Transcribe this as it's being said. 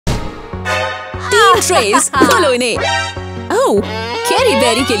3 trace, खोलो इन्हें। ओह, carry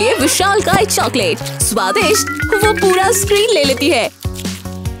berry के लिए विशालकाय चॉकलेट, स्वादिष्ट। वो पूरा स्क्रीन ले लेती है।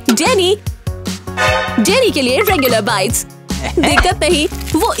 जेनी के लिए रेगुलर बाइट्स, दिक्कत नहीं,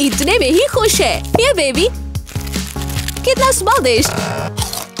 वो इतने में ही खुश है। ये बेबी कितना स्वादिष्ट।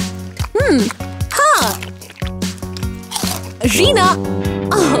 हाँ। रीना,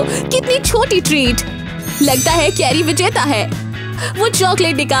 कितनी छोटी ट्रीट। लगता है कैरी विजेता है। वो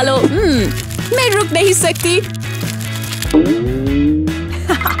चॉकलेट निकालो। मैं रुक नहीं सकती।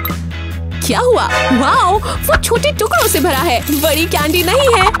 क्या हुआ? वाओ, वो छोटे टुकड़ों से भरा है, बड़ी कैंडी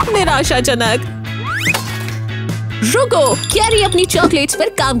नहीं है। निराशाजनक। रुको, कैरी अपनी चॉकलेट्स पर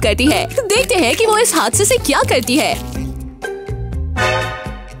काम करती है। देखते हैं कि वो इस हादसे से क्या करती है।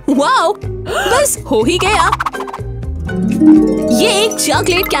 वाओ, बस हो ही गया। ये एक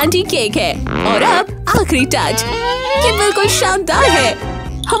चॉकलेट कैंडी केक है और अब आखिरी टच। ये बिल्कुल शानदार है।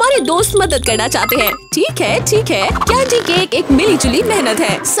 हमारे दोस्त मदद करना चाहते हैं। ठीक है, ठीक है। कैंडी केक एक मिलीजुली मेहनत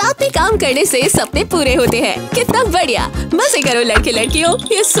है। साथ में काम करने से सपने पूरे होते हैं। कितना बढ़िया। मजे करो लड़के लड़कियों,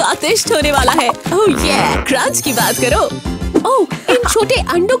 ये स्वादिष्ट होने वाला है। ओह ये क्रंच की बात करो। ओह, इन छोटे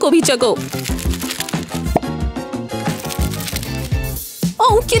अंडों को भी चखो।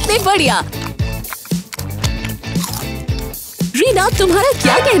 ओह कितने बढ़िया। रीना, तुम्हारा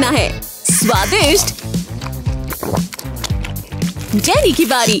क्या कहना है? स्वादिष्ट। जेनी की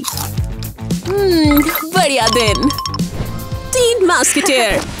बारी। बढ़िया दिन। 3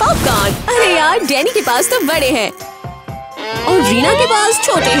 मस्केटियर, पॉपकॉर्न। अरे यार, जेनी के पास तो बड़े हैं और रीना के पास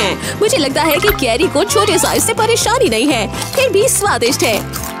छोटे हैं। मुझे लगता है कि कैरी को छोटे साइज से परेशानी नहीं है, फिर भी स्वादिष्ट है।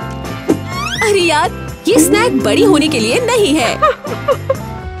 अरे यार, ये स्नैक बड़ी होने के लिए नहीं है।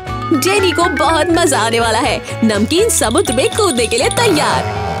 जेनी को बहुत मजा आने वाला है। नमकीन समुद्र में कूदने के लिए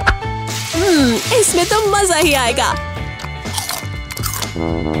तैयार। इसमें तो मजा ही आएगा।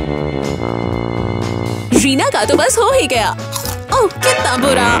 रीना का तो बस हो ही गया। ओह कितना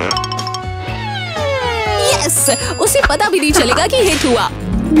बुरा। यस, उसे पता भी नहीं चलेगा कि हिट हुआ।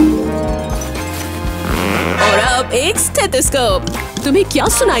 और अब एक स्टेथोस्कोप। तुम्हें क्या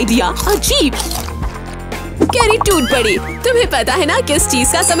सुनाई दिया? अजीब। कैरी टूट पड़ी। तुम्हें पता है ना किस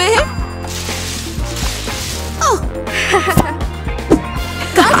चीज का समय है?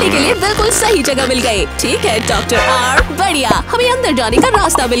 काटने के लिए बिल्कुल सही जगह मिल गई। ठीक है डॉक्टर आर, बढ़िया। हमें अंदर जाने का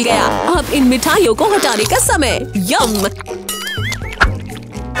रास्ता मिल गया। अब इन मिठाइयों को हटाने का समय। यम।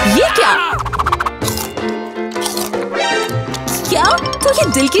 ये क्या? क्या? तो ये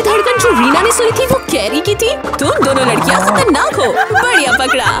दिल की धड़कन जो रीना ने सुनी थी वो कैरी की थी? तुम दोनों लड़कियां खतरनाक हो। बढ़िया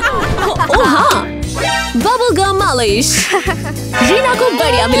पकड़ा। ओह हाँ, बबल गम मालिश। रीना को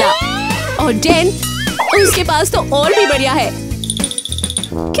बढ़िया मिला और डेन, उसके पास तो और भी बढ़िया है।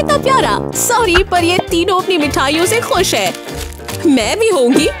 कितना प्यारा। सॉरी, पर ये तीनों अपनी मिठाइयों से खुश है। मैं भी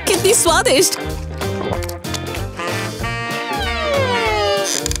होंगी। कितनी स्वादिष्ट।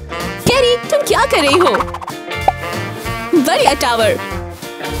 कैरी, तुम क्या कर रही हो? बढ़िया टावर।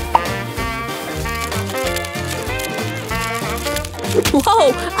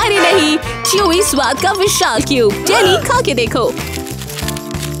 वाओ, अरे नहीं, च्यूई स्वाद का विशाल क्यूब। जेनी, खा के देखो।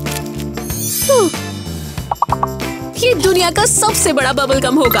 ये दुनिया का सबसे बड़ा बबल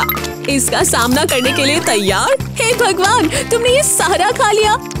गम होगा। इसका सामना करने के लिए तैयार? हे भगवान, तुमने ये सारा खा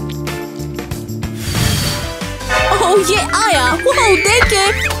लिया। ओह ये आया। वाओ, देख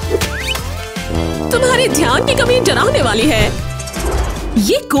के तुम्हारे ध्यान की कमी डरावने वाली है।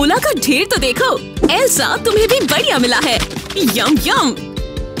 ये कोला का ढेर तो देखो। एल्सा, तुम्हें भी बढ़िया मिला है। यम यम।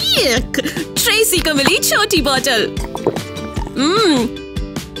 ट्रेसी को मिली छोटी बोतल।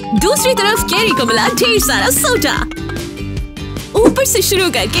 दूसरी तरफ कैरी को मिला ढेर सारा सोडा। ऊपर से शुरू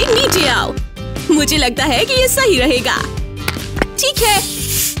करके नीचे आओ। मुझे लगता है कि ये सही रहेगा। ठीक है,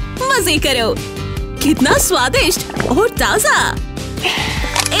 मजे करो। कितना स्वादिष्ट और ताजा।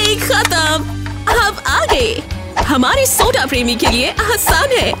 एक खत्म। अब आगे। हमारे सोडा प्रेमी के लिए आसान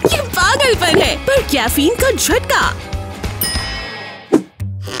है। ये पागलपन है, पर कैफीन का झटका।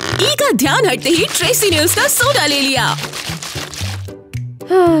 ई का ध्यान हटते ही ट्रेसी ने उसका सोडा ले लिया।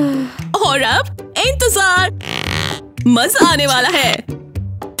 और अब इंतजार। मजा आने वाला है।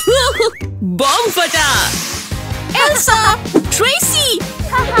 बॉम्ब फटा। Elsa, Tracy.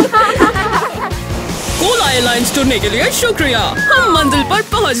 कोला एयरलाइंस चुनने के लिए शुक्रिया। हम मंजिल पर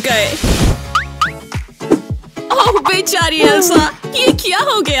पहुंच गए। ओह बेचारी एल्सा, ये क्या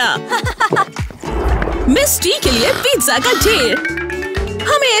हो गया? मिस टी के लिए पिज्जा का ढेर।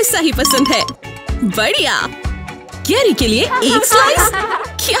 हमें ऐसा ही पसंद है। बढ़िया। कैरी के लिए एक स्लाइस।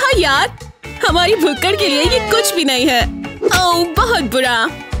 क्या यार, हमारी भुक्कड़ के लिए ये कुछ भी नहीं है। ओह बहुत बुरा।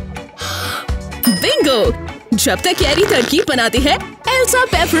 बिंगो। जब तक कैरी तरकीब बनाती है, एल्सा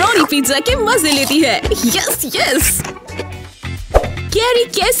पेपरोनी पिज्जा के मजे लेती है। Yes yes. कैरी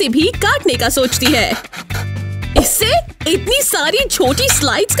कैसे भी काटने का सोचती है। इससे इतनी सारी छोटी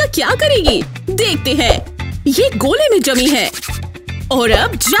स्लाइड्स का क्या करेगी? देखते हैं। ये गोले में जमी है। और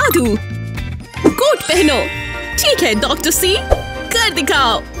अब जादू। कोट पहनो। ठीक है डॉक्टर सी, कर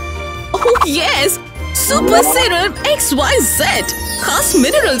दिखाओ। Oh yes, super serum XYZ खास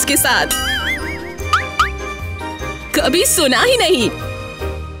मिनरल्स के साथ। कभी सुना ही नहीं।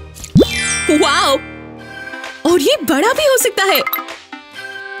 वाओ, और ये बड़ा भी हो सकता है।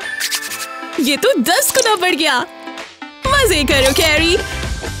 ये तो 10 गुना बढ़ गया। मजे करो कैरी।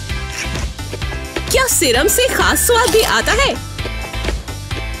 क्या सीरम से खास स्वाद भी आता है?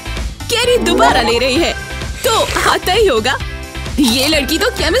 कैरी दोबारा ले रही है तो आता ही होगा। ये लड़की तो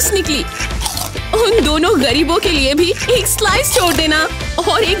केमिस्ट निकली। उन दोनों गरीबों के लिए भी एक स्लाइस छोड़ देना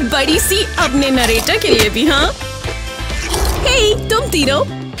और एक बड़ी सी अपने नरेटर के लिए भी। हाँ हे तुम तीनों,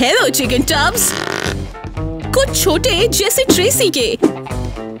 हेलो चिकन टब्स। कुछ छोटे जैसे ट्रेसी के,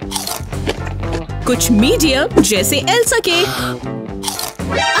 कुछ मीडियम जैसे एल्सा के,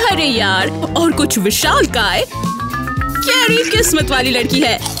 अरे यार, और कुछ विशालकाय। कैरी किस्मत वाली लड़की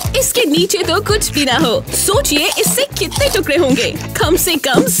है। इसके नीचे तो कुछ भी ना हो। सोचिए इससे कितने टुकड़े होंगे? कम से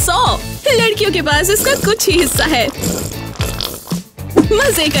कम 100। लड़कियों के पास इसका कुछ ही हिस्सा है।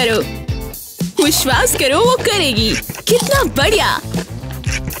 मजे करो, विश्वास करो वो करेगी। कितना बढ़िया।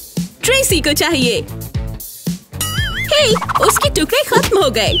 ट्रेसी को चाहिए। हे, उसके टुकड़े खत्म हो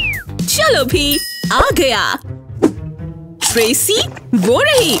गए। चलो भी, आ गया। ट्रेसी, वो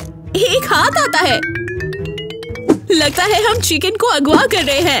रही। एक हाथ आता है। लगता है हम चिकन को अगवा कर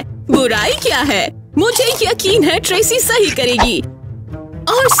रहे हैं। बुराई क्या है? मुझे यकीन है ट्रेसी सही करेगी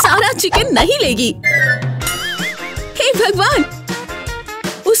और सारा चिकन नहीं लेगी। हे भगवान,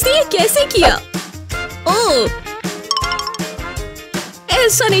 उसने ये कैसे किया? ओह,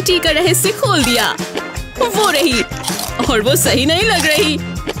 एल्सा ने टी का रहस्य खोल दिया। वो रही, और वो सही नहीं लग रही।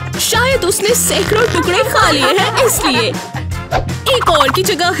 शायद उसने सैकड़ों टुकड़े खा लिए हैं, इसलिए एक और की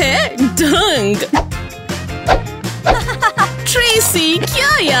जगह है ढंग। ट्रेसी,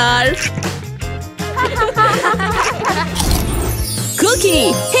 क्या यार? कुकी,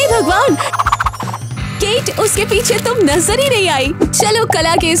 हे भगवान, केट उसके पीछे तुम नजर ही नहीं आई। चलो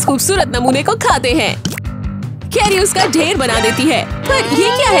कला के इस खूबसूरत नमूने को खाते हैं। कैरी उसका ढेर बना देती है, पर ये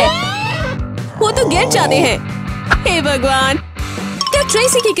क्या है? वो तो गिर जाते हैं। हे भगवान, क्या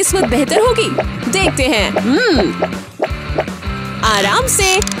ट्रेसी की किस्मत बेहतर होगी? देखते हैं। आराम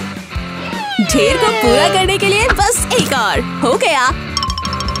से। ढेर को पूरा करने के लिए बस एक और। हो गया।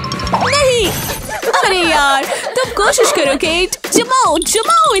 नहीं, अरे यार, तुम कोशिश करो केट। जमाओ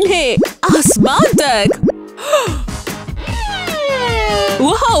जमाओ इन्हें आसमान तक।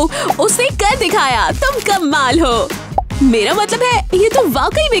 वाओ, उसने कर दिखाया। तुम कमाल हो। मेरा मतलब है ये तो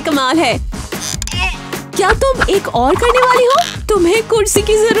वाकई में कमाल है। क्या तुम एक और करने वाली हो? तुम्हें कुर्सी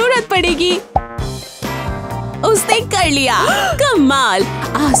की जरूरत पड़ेगी। उसने कर लिया। कमाल।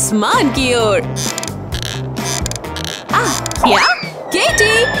 आसमान की ओर। क्या?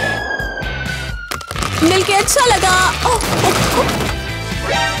 केटी, मिलके अच्छा लगा।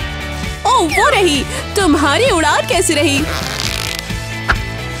 ओह, वो रही। तुम्हारी उड़ान कैसी रही?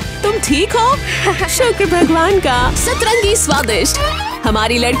 तुम ठीक हो? शुक्र भगवान का। सतरंगी स्वादिष्ट,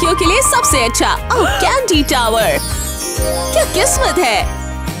 हमारी लड़कियों के लिए सबसे अच्छा। Candy tower. क्या किस्मत है।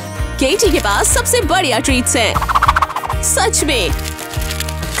 केटी के पास सबसे बढ़िया ट्रीट्स हैं। सच में।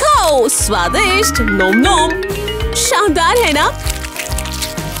 खाओ, स्वादिष्ट। नोम नोम। शानदार है ना?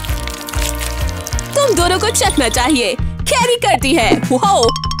 तुम दोनों को चखना चाहिए। कैरी करती है। वाओ।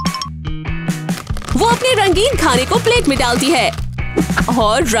 वो अपने रंगीन खाने को प्लेट में डालती है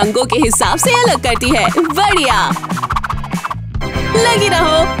और रंगों के हिसाब से अलग करती है। बढ़िया। लगी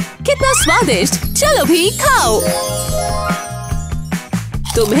रहो। कितना स्वादिष्ट। चलो भी खाओ।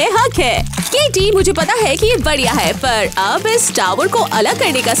 तुम्हें हक है। केटी, मुझे पता है कि ये बढ़िया है, पर अब इस टावर को अलग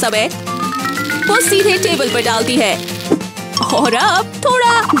करने का समय। वो सीधे टेबल पर डालती है और अब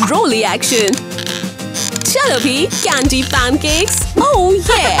थोड़ा रोली एक्शन। चलो भी, कैंडी पैनकेक्स। ओह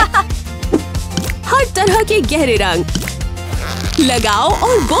ये। हर तरह के गहरे रंग लगाओ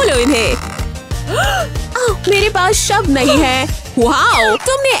और बोलो इन्हें। मेरे पास शब्द नहीं है। वाओ,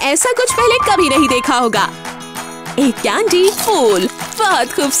 तुमने ऐसा कुछ पहले कभी नहीं देखा होगा। एक कैंडी फूल।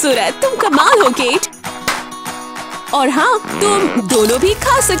 बहुत खूबसूरत। तुम कमाल हो केट। और हाँ, तुम दोनों भी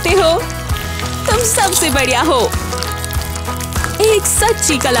खा सकते हो। तुम सबसे बढ़िया हो। एक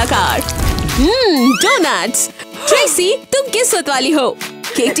सच्ची कलाकार। डोनट्स। ट्रेसी, तुम किस्मत वाली हो।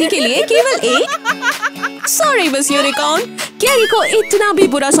 केटी के लिए केवल एक। सॉरी मिस यूनिकॉर्न, कैरी को इतना भी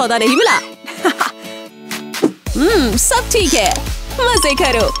बुरा सौदा नहीं मिला। सब ठीक है। मजे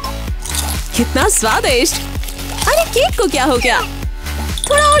करो। कितना स्वादिष्ट। अरे केक को क्या हो गया?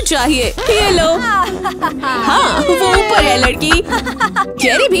 थोड़ा और चाहिए। ये लो। हाँ, वो ऊपर है लड़की।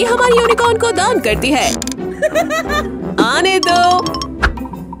 कैरी भी हमारी यूनिकॉर्न को दान करती है। आने दो।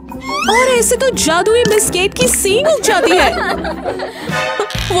 और ऐसे तो जादुई बिस्किट की सींग उग जाती है।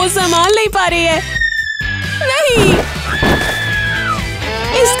 वो संभाल नहीं पा रही है। नहीं,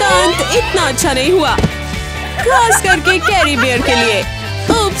 इसका अंत इतना अच्छा नहीं हुआ, खास करके कैरी बियर के लिए।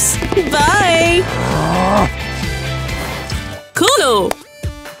 उप्स, बाय। खोलो।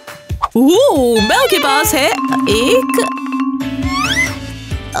 मेल के पास है एक।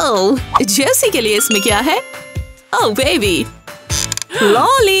 ओह, जेसी के लिए इसमें क्या है? ओह बेबी,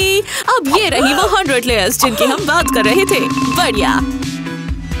 लॉली। अब ये रही वो 100 लेयर्स जिनकी हम बात कर रहे थे। बढ़िया।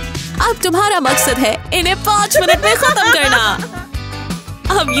 अब तुम्हारा मकसद है इन्हें 5 मिनट में खत्म करना।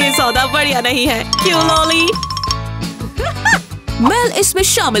 अब ये सौदा बढ़िया नहीं है, क्यों लॉली? मेल इसमें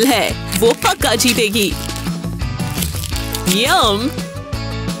शामिल है, वो पक्का जीतेगी। यम,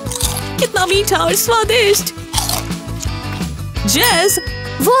 कितना मीठा और स्वादिष्ट। जेस,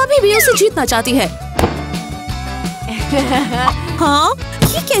 वो अभी भी उसे जीतना चाहती है। हाँ,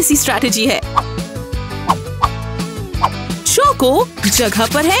 ये कैसी स्ट्रैटेजी है? चोको जगह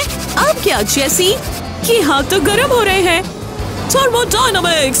पर है। अब क्या जेसी? ये हाथ तो गर्म हो रहे हैं।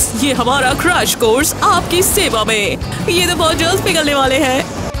 थर्मोडायनामिक्स, ये हमारा क्रैश कोर्स आपकी सेवा में। ये तो बहुत जल्द पिघलने वाले हैं।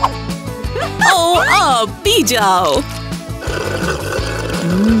 ओ, अब पी जाओ।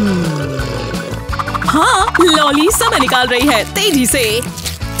 हाँ, लॉली समय निकाल रही है तेजी से।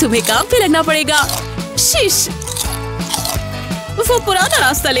 तुम्हें काम पे लगना पड़ेगा। शिश, वो पुराना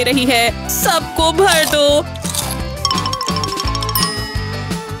रास्ता ले रही है। सबको भर दो।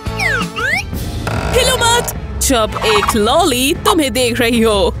 हिलो मत जब एक लॉली तुम्हें देख रही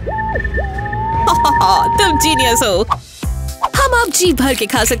हो। तुम जीनियस हो। हम अब जी भर के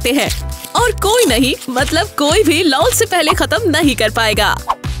खा सकते हैं और कोई नहीं, मतलब कोई भी लॉल से पहले खत्म नहीं कर पाएगा।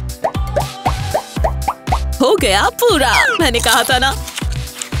 हो गया पूरा, मैंने कहा था ना।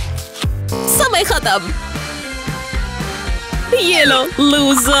 समय खत्म। ये लो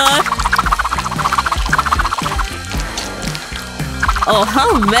लूजर। ओह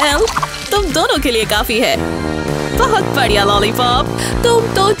हाँ मेल, तुम दोनों के लिए काफी है। बहुत बढ़िया लॉलीपॉप,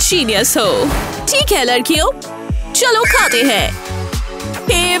 तुम तो जीनियस हो। ठीक है लड़कियों, चलो खाते हैं।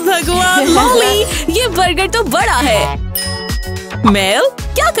 हे भगवान लॉली, ये बर्गर तो बड़ा है। मेल,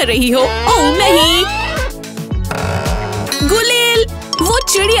 क्या कर रही हो? ओह नहीं, गुलेल, वो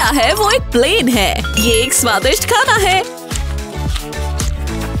चिड़िया है, वो एक प्लेन है। ये एक स्वादिष्ट खाना है।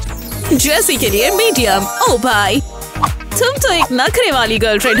 जेसी के लिए मीडियम। ओ भाई, तुम तो एक नखरे वाली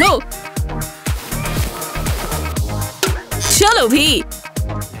गर्लफ्रेंड हो। चलो भी।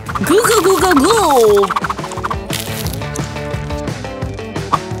 गू गू गू गू गू।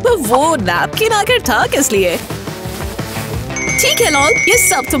 वो नैपकिन आखिर था किस लिए? ठीक है लॉल, ये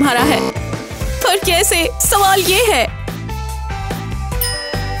सब तुम्हारा है। पर कैसे? सवाल ये है।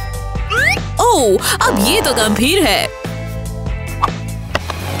 ओह, अब ये तो गंभीर है।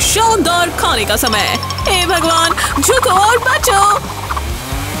 शानदार खाने का समय। हे भगवान, झुको और बचो।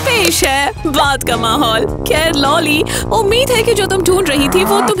 पेश है बात का माहौल। खैर लॉली, उम्मीद है कि जो तुम ढूंढ रही थी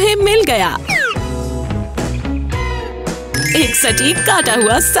वो तुम्हें मिल गया। एक सटीक काटा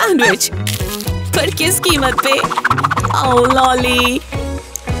हुआ सैंडविच, पर किस कीमत पे? ओह लॉली,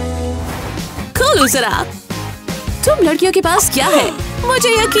 खोलो जरा। तुम लड़कियों के पास क्या है? मुझे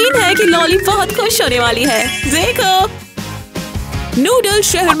यकीन है कि लॉली बहुत खुश होने वाली है। देखो, नूडल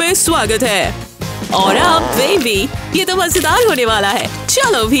शहर में स्वागत है। और अब बेबी, ये तो मजेदार होने वाला है।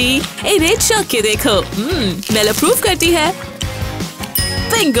 चलो भी, इन्हें चख के देखो। मेल अप्रूव करती है।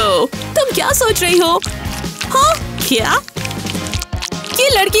 बिंगो, तुम क्या सोच रही हो? हाँ, क्या? ये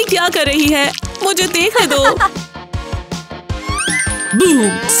लड़की क्या कर रही है? मुझे देखने दो। बूम,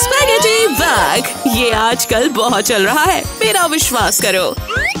 स्पैगेटी बैग, ये आजकल बहुत चल रहा है, मेरा विश्वास करो।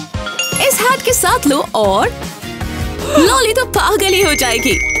 इस हैट के साथ लो और लॉली तो पागल ही हो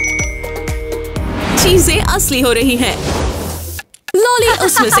जाएगी। चीजें असली हो रही हैं। लॉली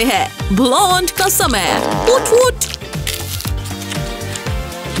उसमें से है। ब्लॉन्ड का समय। वुट वुट।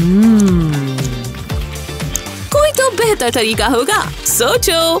 कोई तो बेहतर तरीका होगा,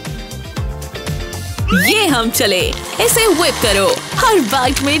 सोचो। ये हम चले, इसे व्हिप करो। हर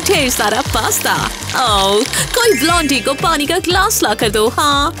बाइट में ढेर सारा पास्ता। ओह, कोई ब्लॉन्डी को पानी का ग्लास ला कर दो।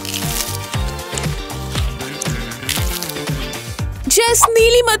 हाँ, जेस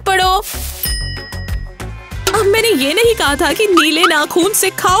नीली मत पड़ो। अब मैंने ये नहीं कहा था कि नीले नाखून से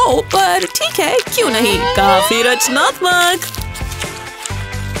खाओ, पर ठीक है, क्यों नहीं, काफी रचनात्मक।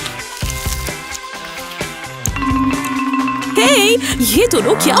 हे, ये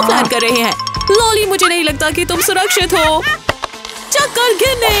दोनों क्या प्लान कर रहे हैं? लॉली, मुझे नहीं लगता कि तुम सुरक्षित हो। चक्कर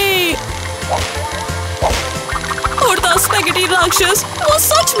गिरने। उड़ता स्पैगेटी राक्षस, वो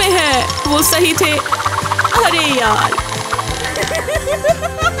सच में है। वो सही थे। अरे यार,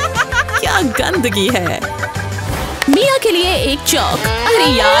 क्या गंदगी है। मिया के लिए एक चौक। अरे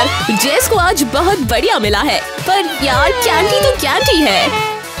यार, जेस को आज बहुत बढ़िया मिला है, पर यार कैंडी तो कैंडी है।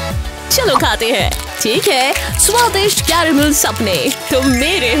 चलो खाते हैं। ठीक है, स्वादिष्ट कैरेमल सपने, तुम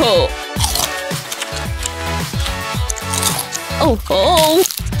मेरे हो। ओहो,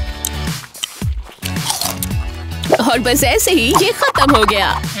 और बस ऐसे ही ये खत्म हो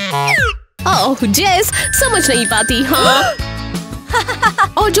गया। ओह, जेस समझ नहीं पाती। हाँ,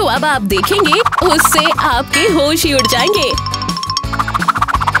 और जो अब आप देखेंगे उससे आपके होश ही उड़ जाएंगे।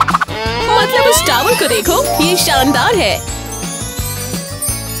 मतलब उस टावर को देखो, ये शानदार है।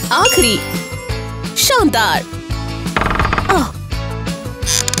 आखिरी शानदार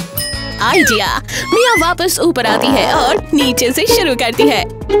आइडिया। मिया वापस ऊपर आती है और नीचे से शुरू करती है।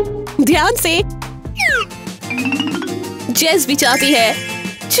 ध्यान से। जेस भी चाहती है।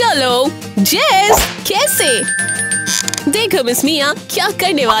 चलो जेस, कैसे? देखो मिस मिया क्या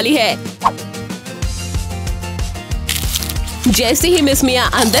करने वाली है। जैसे ही मिस मिया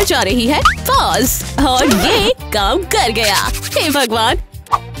अंदर जा रही है, पॉज, और ये काम कर गया। हे भगवान।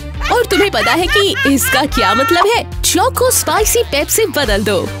 और तुम्हें पता है कि इसका क्या मतलब है? चौक को स्पाइसी पेप से बदल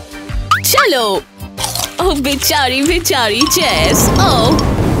दो। चलो। ओह बेचारी बेचारी जेस। ओह,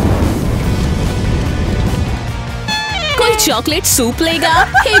 कोई चॉकलेट सूप लेगा?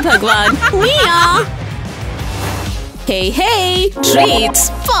 हे भगवान। मिया, हे हे, ट्रीट्स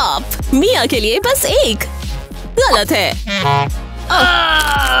पॉप। मिया के लिए बस एक। गलत है।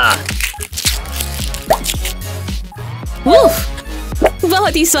 उफ,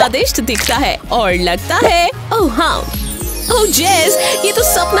 बहुत ही स्वादिष्ट दिखता है और लगता है। ओह हाँ, ओह जेस, ये तो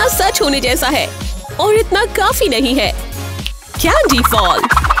सपना सच होने जैसा है और इतना काफी नहीं है। कैंडी फॉल,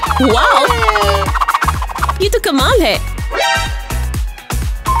 वाओ, ये तो कमाल है।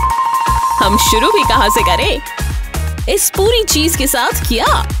 हम शुरू भी कहाँ से करें? इस पूरी चीज के साथ क्या?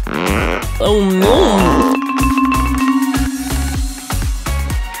 Oh no.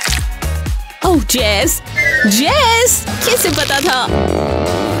 ओह जेस, जेस, कैसे पता था?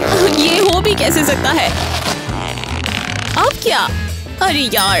 ये हो भी कैसे सकता है? अब क्या? अरे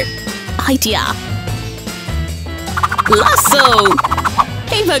यार, आइडिया। लासो।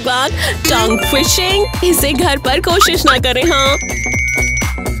 हे भगवान, टंग फिशिंग, इसे घर पर कोशिश ना करें। हाँ,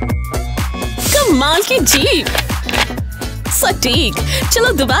 कमाल की जीप। सटीक।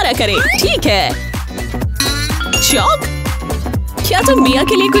 चलो दोबारा करें। ठीक है। चौक, क्या तुम मिया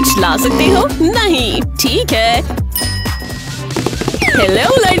के लिए कुछ ला सकते हो? नहीं। ठीक है।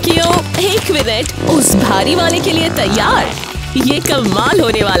 हेलो लड़कियों, एक मिनट, उस भारी वाले के लिए तैयार। ये कमाल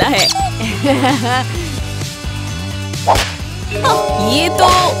होने वाला है। ये तो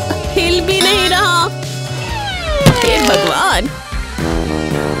हिल भी नहीं रहा। हे भगवान।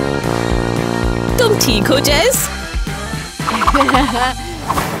 तुम ठीक हो जेस?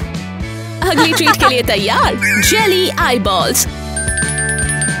 अगली ट्रीट के लिए तैयार। Jelly eyeballs.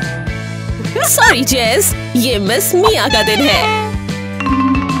 सॉरी जेस, ये मिस मिया का दिन है।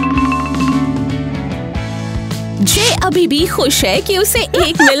 जे अभी भी खुश है कि उसे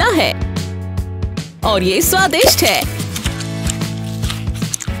एक मिला है और ये स्वादिष्ट है,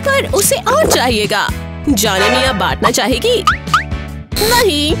 पर उसे और चाहिएगा। जाने मिया बांटना चाहेगी?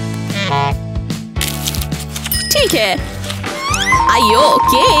 नहीं। ठीक है। आयो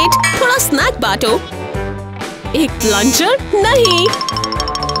केट, थोड़ा स्नैक बांटो। एक प्लंजर? नहीं,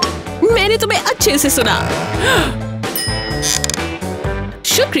 मैंने तुम्हें अच्छे से सुना।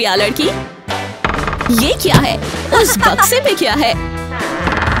 शुक्रिया लड़की। ये क्या है? उस बक्से में क्या है?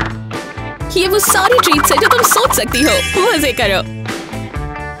 ये वो सारी ट्रीट्स है जो तुम सोच सकती हो। मजे करो।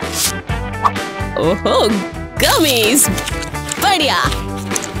 ओहो, गमीज, बढ़िया।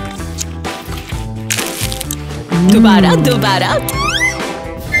 दोबारा दोबारा।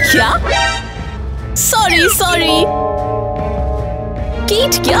 क्या? Sorry sorry.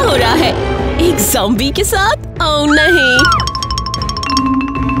 कीट, क्या हो रहा है? एक ज़ॉम्बी के साथ? ओह नहीं।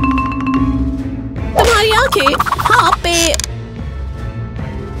 तुम्हारी आंखें हाँ पे।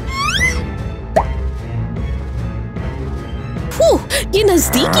 ये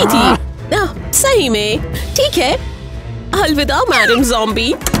नजदीकी थी। सही में। ठीक है। अलविदा मैडम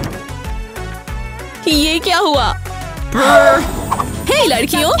ज़ॉम्बी। ये क्या हुआ? हे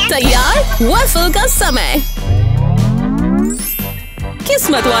लड़कियों, तैयार? वैफल का समय।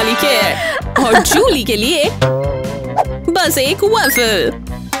 किस्मत वाली केयर और जूली के लिए बस एक वैफल।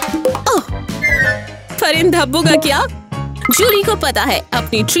 पर इन धब्बों का क्या? जूली को पता है,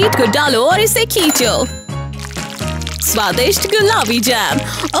 अपनी ट्रीट को डालो और इसे खींचो। स्वादिष्ट गुलाबी जैम।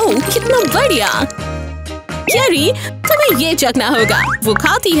 ओह कितना बढ़िया। कैरी तुम्हें ये चखना होगा। वो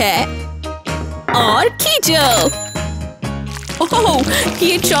खाती है और खींचो। ओह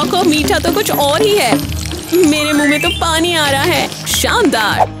ये चोको मीठा तो कुछ और ही है। मेरे मुंह में तो पानी आ रहा है।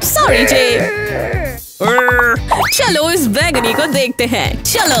 शानदार। सॉरी जे। चलो इस बैगनी को देखते हैं।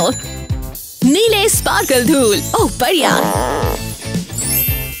 चलो। नीले स्पार्कल धूल। ओह बढ़िया।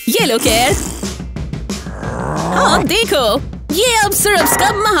 ये लो केर। हाँ देखो, ये अब सिरप्स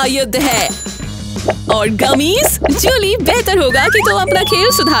का महायुद्ध है। और गमीज। जूली बेहतर होगा कि तुम अपना खेल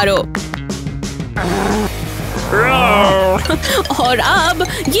सुधारो। और अब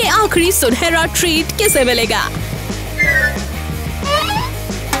ये आखिरी सुनहरा ट्रीट किसे मिलेगा?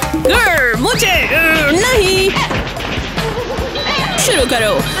 मुझे नहीं। शुरू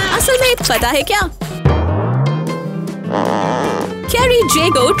करो। असल में पता है क्या, कैरी जे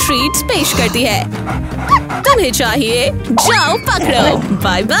को ट्रीट्स पेश करती है। तुम्हें चाहिए, जाओ पकड़ो।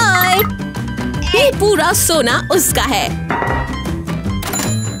 Bye bye. ये पूरा सोना उसका है।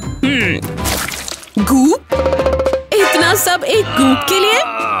 गूप? इतना सब एक गूप के लिए?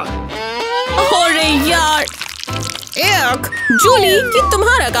 अरे यार। एक जूली, ये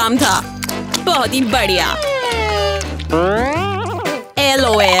तुम्हारा काम था। बहुत ही बढ़िया।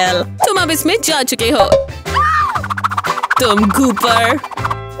 LOL, तुम अब इसमें जा चुके हो। तुम गूपर।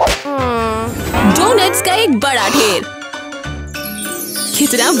 डोनट्स का एक बड़ा ढेर।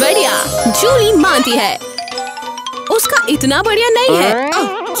 कितना बढ़िया। जूली मानती है। उसका इतना बढ़िया नहीं है।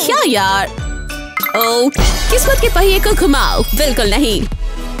 क्या यार। ओह किस्मत के पहिए को घुमाओ। बिल्कुल नहीं।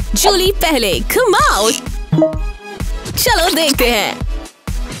 जूली पहले घुमाओ। चलो देखते हैं।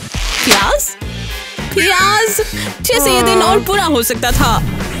 प्याज प्याज। जैसे ये दिन और बुरा हो सकता था।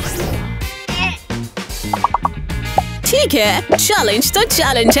 ठीक है, चैलेंज तो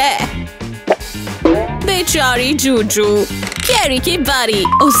चैलेंज है। बेचारी जूजू। कैरी की बारी।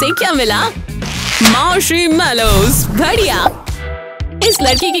 उसे क्या मिला? मार्शमेलोज। बढ़िया। इस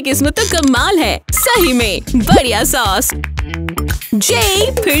लड़की की किस्मत तो कमाल है। सही में बढ़िया सॉस।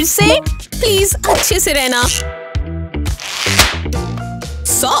 जे फिर से प्लीज अच्छे से रहना।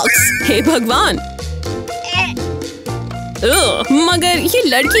 सॉक्स। हे भगवान। मगर ये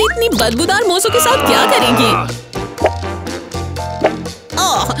लड़की इतनी बदबूदार मोसों के साथ क्या करेगी?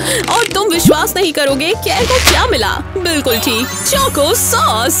 और तुम विश्वास नहीं करोगे कैर को क्या मिला। बिल्कुल ठीक, चोको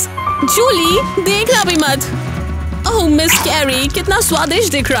सॉस। जूली देखना भी मत। ओह मिस कैरी, कितना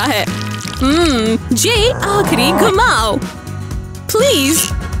स्वादिष्ट दिख रहा है। जे आखिरी घुमाओ प्लीज।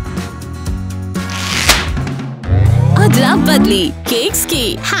 अदला बदली केक्स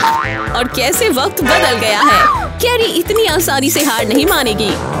की। हाँ, और कैसे वक्त बदल गया है। कैरी इतनी आसानी से हार नहीं मानेगी।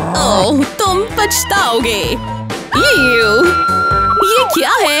 ओह तुम पछताओगे। ये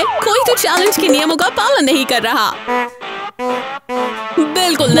क्या है? कोई तो चैलेंज के नियमों का पालन नहीं कर रहा।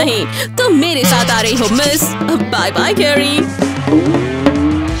 बिल्कुल नहीं। तुम मेरे साथ आ रही हो मिस। Bye bye carry.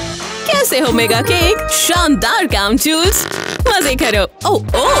 कैसे हो मेगा केक? शानदार काम जूल्स। मजे करो। ओह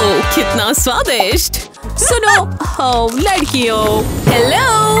कितना स्वादिष्ट। सुनो हो लड़कियों।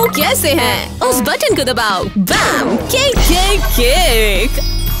 हेलो कैसे हैं? उस बटन को दबाओ। बैम। Cake cake cake.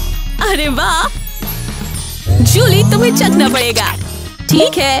 अरे वाह। जूली तुम्हें चखना पड़ेगा।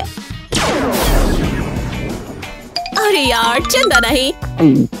 ठीक है। अरे यार चंदा नहीं।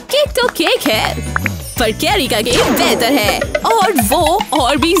 केक तो केक है, पर कैरी का केक बेहतर है और वो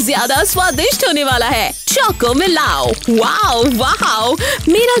और भी ज्यादा स्वादिष्ट होने वाला है। चोको मिलाओ। वाओ वाओ,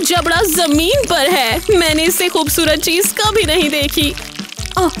 मेरा जबड़ा जमीन पर है। मैंने इससे खूबसूरत चीज कभी नहीं देखी।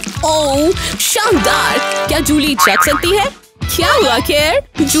 ओह शानदार। क्या जूली चख सकती है? क्या हुआ केर?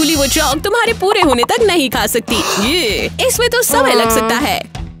 जूली वो चौक तुम्हारे पूरे होने तक नहीं खा सकती। ये इसमें तो समय लग सकता है।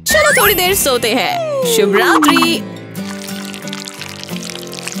 चलो थोड़ी देर सोते हैं। शुभ रात्रि।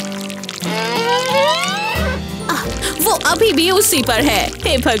 वो अभी भी उसी पर है।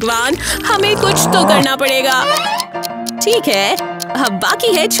 हे भगवान, हमें कुछ तो करना पड़ेगा। ठीक है, अब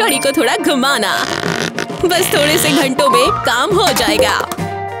बाकी है छड़ी को थोड़ा घुमाना। बस थोड़े से घंटों में काम हो जाएगा।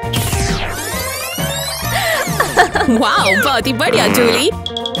 वाओ बहुत ही बढ़िया जूली।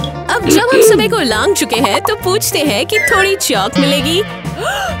 अब जब हम समय को लांग चुके हैं तो पूछते हैं कि थोड़ी चॉक मिलेगी।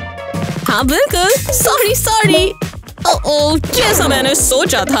 हाँ बिल्कुल। Sorry sorry. ओह जैसा मैंने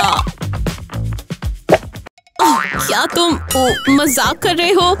सोचा था। क्या तुम मजाक कर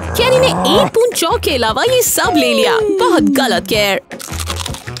रहे हो? कैरी ने एक बूंद चॉक के अलावा ये सब ले लिया। बहुत गलत कैर।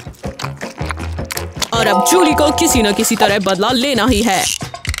 और अब जूली को किसी न किसी तरह बदला लेना ही है।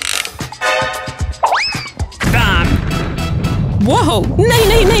 वाह नहीं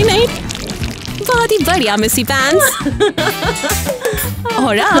नहीं नहीं नहीं। बहुत ही बढ़िया मिसी पैंस।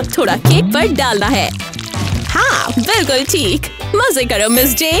 और अब थोड़ा केक पर डालना है। हाँ बिल्कुल ठीक। मजे करो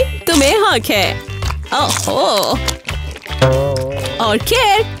मिस जे, तुम्हें हक है। ओहो। और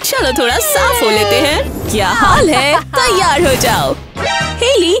खैर चलो थोड़ा साफ हो लेते हैं। क्या हाल है, तैयार हो जाओ।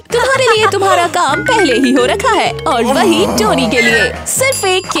 हेली, तुम्हारे लिए तुम्हारा काम पहले ही हो रखा है और वही टोनी के लिए सिर्फ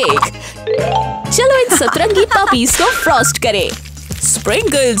एक केक। चलो इन सतरंगी पपीज को फ्रॉस्ट करें।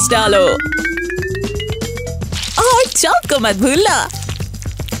 स्प्रिंकल्स डालो और चॉक को मत भूलना।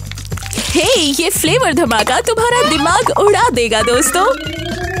 हे, ये फ्लेवर धमाका तुम्हारा दिमाग उड़ा देगा दोस्तों।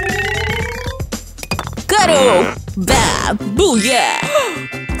 करो बैम बूया।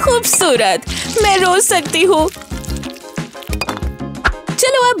 खूबसूरत, मैं रोज सकती हूँ।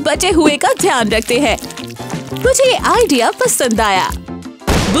 चलो अब बचे हुए का ध्यान रखते हैं। मुझे ये आइडिया पसंद आया।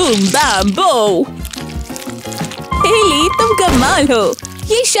 बूम बैम बो। हेली, तुम कमाल हो।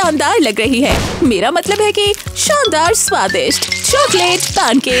 ये शानदार लग रही है। मेरा मतलब है कि शानदार स्वादिष्ट चॉकलेट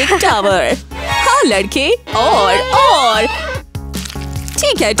पैनकेक टावर। हाँ लड़के, और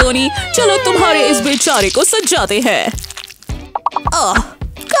ठीक है टोनी, चलो तुम्हारे इस बेचारे को सजाते हैं।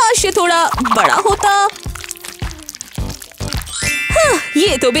 काश ये थोड़ा बड़ा होता। हाँ,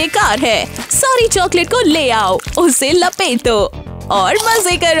 ये तो बेकार है। सारी चॉकलेट को ले आओ, उसे लपेट दो और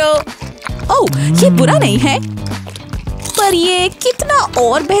मजे करो। ओह, ये बुरा नहीं है, पर ये कितना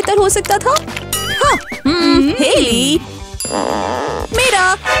और बेहतर हो सकता था। हाँ, हेली,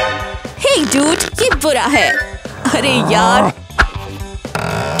 मेरा। हे डूड, ये बुरा है। अरे यार,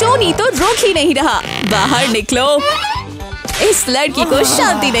 टोनी तो रोक ही नहीं रहा। बाहर निकलो, इस लड़की को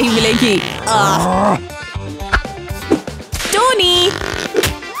शांति नहीं मिलेगी। टोनी,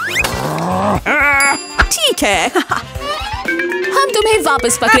 ठीक है, हम तुम्हें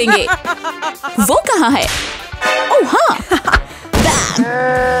वापस पकड़ेंगे। वो कहाँ है? ओह हाँ,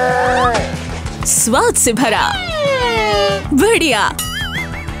 स्वाद से भरा, बढ़िया।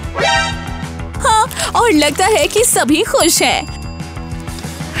 हाँ, और लगता है कि सभी खुश हैं।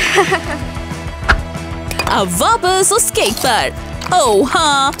 अब वापस उस केक पर। ओह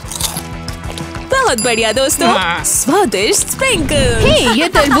हाँ, बहुत बढ़िया दोस्तों, स्वादिष्ट स्प्रिंकल। हे, ये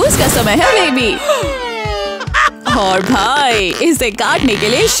तरबूज का समय है बेबी। और भाई, इसे काटने के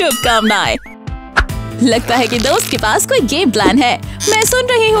लिए शुभकामनाएं। लगता है कि दोस्त के पास कोई गेम प्लान है। मैं सुन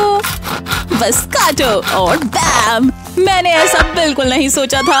रही हूँ। बस काटो और बैम। मैंने ऐसा बिल्कुल नहीं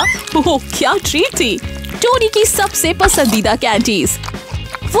सोचा था। ओह, क्या ट्रीट थी। टोनी की सबसे पसंदीदा कैंडीज।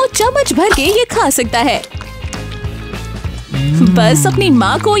 वो चम्मच भर के ये खा सकता है। बस अपनी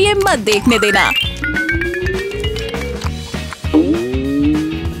माँ को ये मत देखने देना।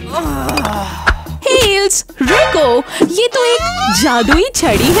 हेल्स, रुको, ये तो एक जादुई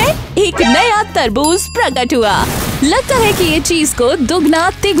छड़ी है। एक नया तरबूज प्रकट हुआ। लगता है कि ये चीज को दुगना,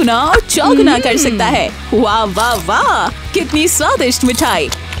 तिगुना और चौगुना कर सकता है। वाह वाह वाह, कितनी स्वादिष्ट मिठाई।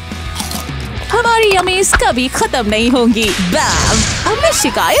 हमारी यमीज कभी खत्म नहीं होंगी। बैम, अब मैं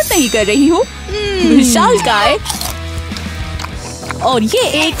शिकायत नहीं कर रही हूँ। विशालकाय, और ये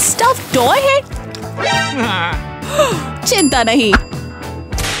एक स्टफ टॉय है। चिंता नहीं,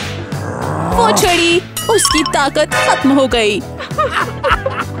 वो छड़ी, उसकी ताकत खत्म हो गई।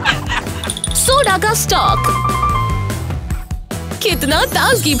 सोडा का स्टॉक, कितना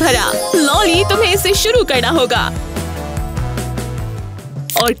ताजगी भरा। लॉली, तुम्हें इसे शुरू करना होगा।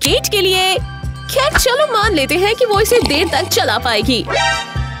 और केट के लिए, खैर चलो मान लेते हैं कि वो इसे देर तक चला पाएगी।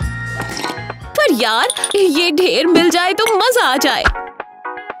 पर यार, ये ढेर मिल जाए तो मजा आ जाए।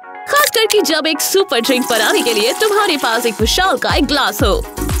 खास करके जब एक सुपर ड्रिंक बनाने के लिए तुम्हारे पास एक विशालकाय ग्लास हो।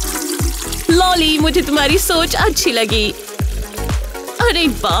 लॉली, मुझे तुम्हारी सोच अच्छी लगी। अरे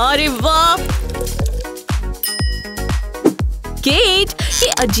वाह, अरे वाह। केट, ये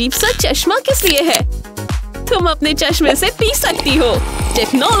अजीब सा चश्मा किस लिए है? तुम अपने चश्मे से पी सकती हो।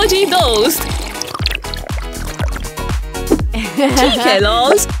 टेक्नोलॉजी दोस्त। ठीक है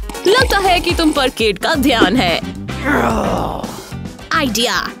लॉल्स, लगता है कि तुम पर केट का ध्यान है।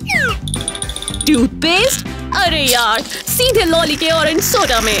 Idea, toothpaste. अरे यार, सीधे लॉली के ऑरेंज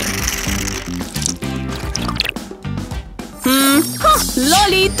सोडा में। हाँ,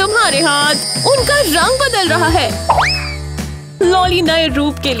 लॉली, तुम्हारे हाथ। उनका रंग बदल रहा है। लॉली नए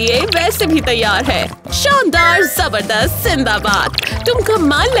रूप के लिए वैसे भी तैयार है। शानदार, जबरदस्त, जिंदाबाद। तुम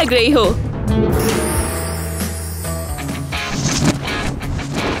कमाल लग रही हो।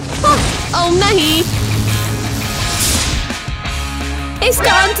 ओह नहीं,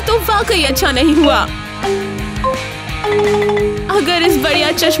 इसका अंत तो वाकई अच्छा नहीं हुआ। अगर इस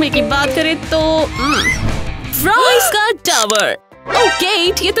बढ़िया चश्मे की बात करें तो फ्राइज का टावर। ओह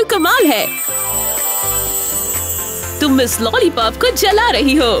केट, ये तो कमाल है। तुम तुम इस लॉलीपॉप को जला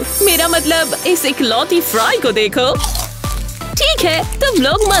रही हो। मेरा मतलब इस इकलौती फ्राई को देखो। ठीक है, तुम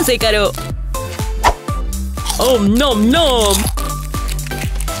लोग मजे करो। ओम नोम नोम।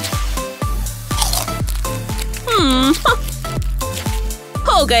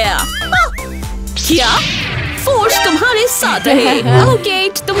 हो गया। क्या? फोर्स तुम्हारे साथ है। ओके,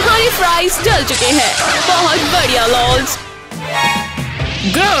 तुम्हारे फ्राइज जल चुके हैं। बहुत बढ़िया लॉल्स।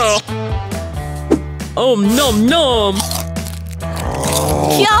 गो। ओम नोम नोम।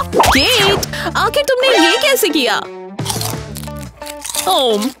 क्या? केट, आखिर तुमने ये कैसे किया?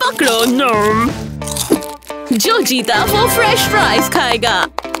 ओम पकड़ो नोम। जो जीता वो फ्रेश फ्राइज खाएगा।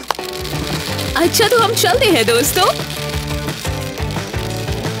 अच्छा, तो हम चलते हैं दोस्तों।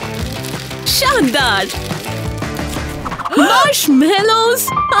 शानदार। मार्शमेलोस।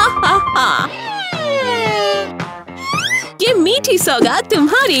 ये मीठी सौगात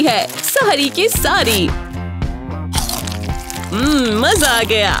तुम्हारी है, सारी की सारी। मजा आ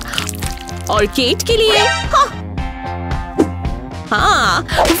गया। और केट के लिए? हाँ,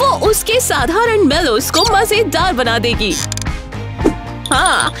 वो उसके साधारण मेलोस को मजेदार बना देगी।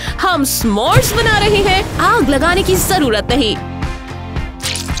 हाँ, हम s'mores बना रहे हैं। आग लगाने की जरूरत नहीं।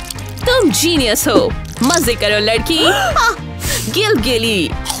 तुम जीनियस हो। मजे करो लड़की।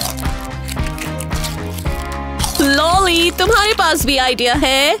 गिली। लॉली, तुम्हारे पास भी आइडिया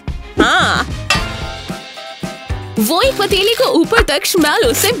है? हाँ। वो एक पतीली को ऊपर तक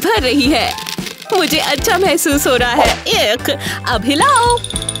श्मैलो से भर रही है। मुझे अच्छा महसूस हो रहा है। अब हिलाओ।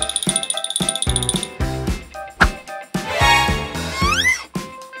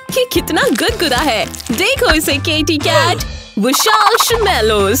 ये कितना गुदगुदा है। देखो इसे केटी कैट। विशाल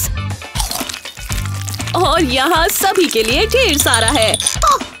श्मैलोस। और यहाँ सभी के लिए ढेर सारा है।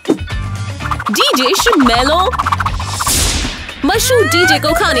 डीजे श्मैलो। मशहूर डीजे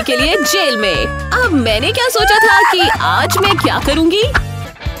को खाने के लिए जेल में। अब मैंने क्या सोचा था कि आज मैं क्या करूंगी।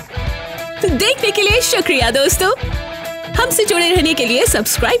 देखने के लिए शुक्रिया दोस्तों। हमसे जुड़े रहने के लिए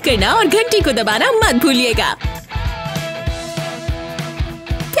सब्सक्राइब करना और घंटी को दबाना मत भूलिएगा।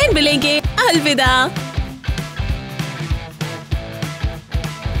 फिर मिलेंगे। अलविदा।